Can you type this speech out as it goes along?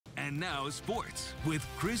And now sports with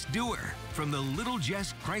Chris Duerr from the Little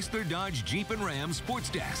Jess Chrysler Dodge Jeep and Ram Sports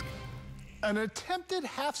Desk. An attempted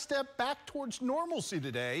half-step back towards normalcy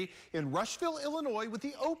today in Rushville, Illinois with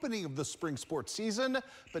the opening of the spring sports season,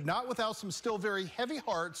 but not without some still very heavy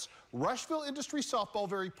hearts. Rushville Industry Softball,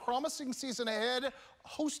 very promising season ahead,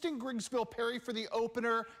 hosting Griggsville Perry for the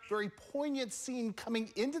opener. Very poignant scene coming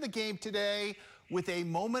into the game today with a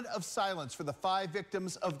moment of silence for the 5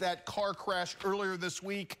 victims of that car crash earlier this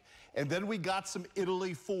week. And then we got some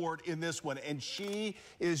Italy Ford in this one, and she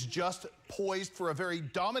is just poised for a very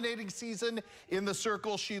dominating season in the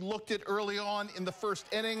circle. She looked it early on in the first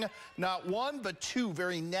inning. Not one, but 2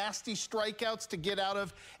 very nasty strikeouts to get out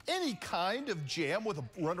of any kind of jam with a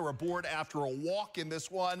runner aboard after a walk in this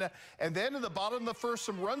one. And then in the bottom of the first,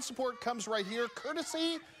 some run support comes right here,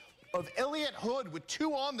 courtesy of Elliott Hood with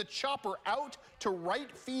 2 on, the chopper out to right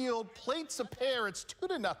field, plates a pair. It's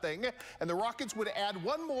 2-0, and the Rockets would add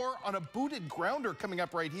 1 more on a booted grounder coming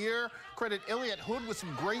up right here. Credit Elliott Hood with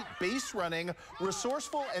some great base running,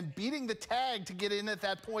 resourceful, and beating the tag to get in at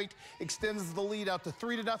that point extends the lead out to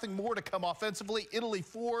 3-0. More to come offensively. Italy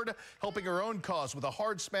Ford helping her own cause with a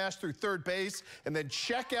hard smash through third base, and then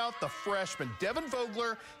check out the freshman Devin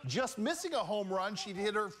Vogler, just missing a home run. She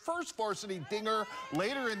hit her first varsity dinger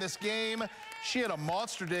later in this game. She had a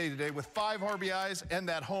monster day today with 5 RBIs and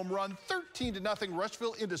that home run. 13-0,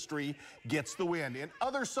 Rushville Industry gets the win. In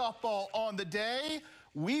other softball on the day,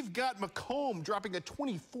 we've got Macomb dropping a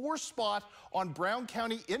 24 spot on Brown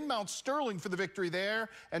County in Mount Sterling for the victory there.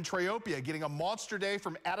 And Triopia getting a monster day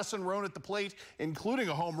from Addison Roan at the plate, including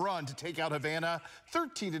a home run to take out Havana.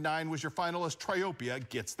 13-9 was your final as Triopia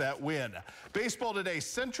gets that win. Baseball today,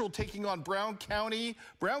 Central taking on Brown County.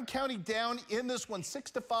 Brown County down in this one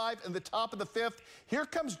 6-5 in the top of the 5th. Here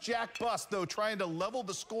comes Jack Bust, though, trying to level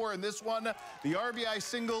the score in this one. The RBI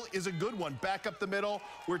single is a good one back up the middle.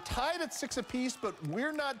 We're tied at 6 apiece, but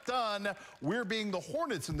we're not done. We're being the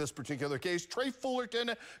Hornets in this particular case. Trey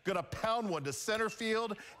Fullerton gonna pound one to center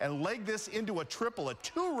field and leg this into a triple, a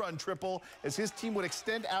 2-run triple, as his team would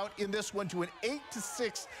extend out in this one to an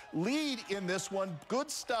 8-6 lead in this one. Good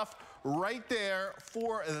stuff right there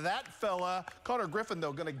for that fella. Connor Griffin,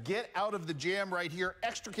 though, going to get out of the jam right here,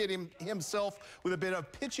 extricating himself with a bit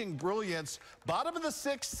of pitching brilliance. Bottom of the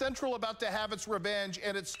 6th, Central about to have its revenge,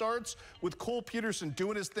 and it starts with Cole Peterson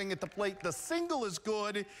doing his thing at the plate. The single is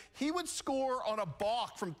good. He would score on a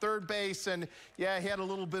balk from third base, and yeah, he had a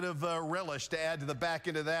little bit of relish to add to the back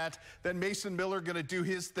end of that. Then Mason Miller going to do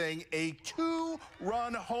his thing. A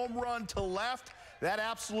 2-run home run to left. That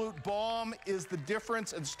absolute bomb is the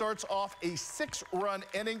difference and starts off a 6-run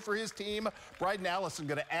inning for his team. Bryden Allison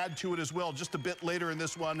going to add to it as well just a bit later in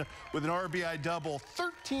this one with an RBI double.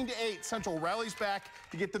 13-8, Central rallies back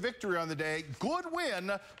to get the victory on the day. Good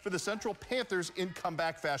win for the Central Panthers in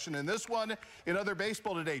comeback fashion in this one. In other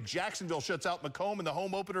baseball today, Jacksonville shuts out Macomb in the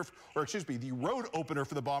home opener, or excuse me, the road opener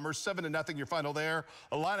for the Bombers. 7-0 your final there.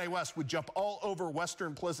 Illini West would jump all over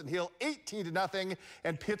Western Pleasant Hill, 18-0,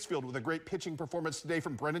 and Pittsfield with a great pitching performance today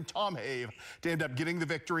from Brendan Tomhave to end up getting the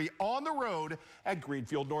victory on the road at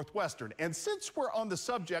Greenfield Northwestern. And since we're on the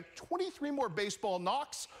subject, 23 more baseball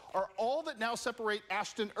knocks are all that now separate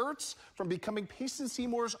Ashton Ertz from becoming Payson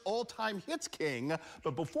Seymour's all-time hits king.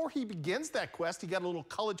 But before he begins that quest, he got a little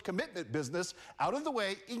college commitment business out of the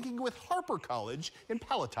way, inking with Harper College in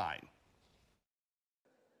Palatine.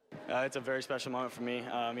 It's a very special moment for me.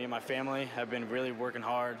 Me and my family have been really working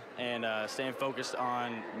hard and staying focused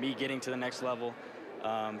on me getting to the next level.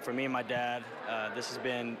 For me and my dad, this has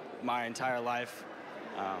been my entire life.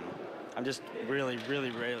 I'm just really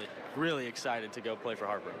excited to go play for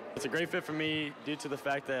Harper. It's a great fit for me due to the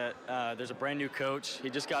fact that there's a brand new coach. He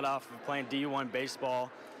just got off of playing D1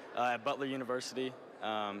 baseball at Butler University.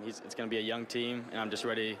 It's going to be a young team, and I'm just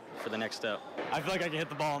ready for the next step. I feel like I can hit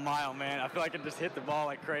the ball a mile, man. I feel like I can just hit the ball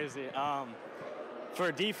like crazy. For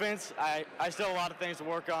defense, I still have a lot of things to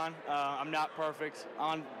work on. I'm not perfect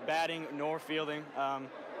on batting nor fielding.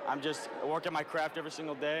 I'm just working my craft every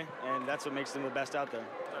single day, and that's what makes them the best out there.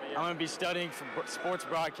 I'm going to be studying for sports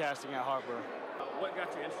broadcasting at Harper. What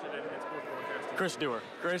got you interested in sports broadcasting? Chris Duerr.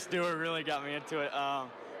 Chris Duerr really got me into it.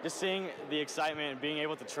 Just seeing the excitement and being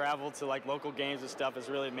able to travel to like local games and stuff has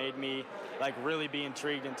really made me like really be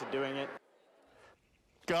intrigued into doing it.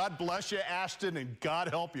 God bless you, Ashton, and God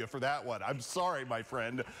help you for that one. I'm sorry, my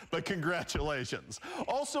friend, but congratulations.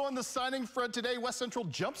 Also on the signing front today, West Central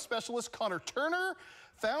jump specialist Connor Turner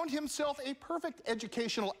found himself a perfect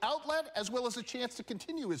educational outlet as well as a chance to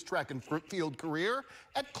continue his track and field career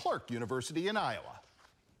at Clark University in Iowa.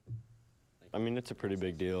 I mean, it's a pretty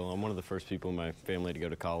big deal. I'm one of the first people in my family to go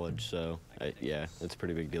to college, so yeah, it's a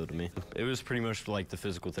pretty big deal to me. It was pretty much like the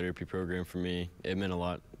physical therapy program for me. It meant a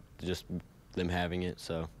lot, just them having it.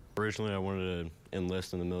 So originally I wanted to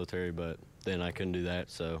enlist in the military, but then I couldn't do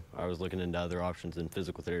that, so I was looking into other options, and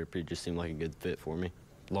physical therapy just seemed like a good fit for me.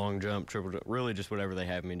 Long jump, triple jump, really just whatever they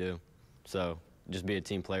have me do. So just be a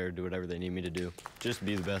team player, do whatever they need me to do. Just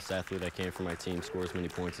be the best athlete I can for my team, score as many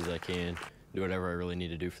points as I can, do whatever I really need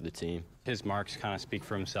to do for the team. His marks kind of speak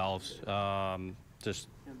for themselves. Just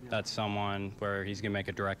that's someone where he's going to make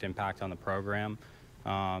a direct impact on the program.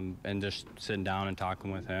 And just sitting down and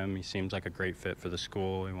talking with him, he seems like a great fit for the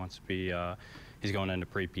school. He wants to be, he's going into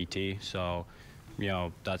pre-PT, so, you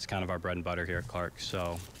know, that's kind of our bread and butter here at Clark,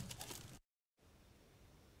 so.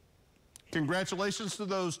 Congratulations to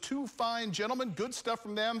those two fine gentlemen. Good stuff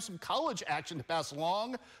from them. Some college action to pass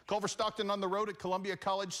along. Culver Stockton on the road at Columbia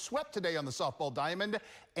College swept today on the softball diamond.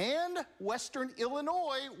 And Western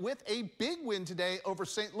Illinois with a big win today over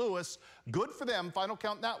St. Louis. Good for them. Final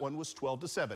count in that one was 12-7.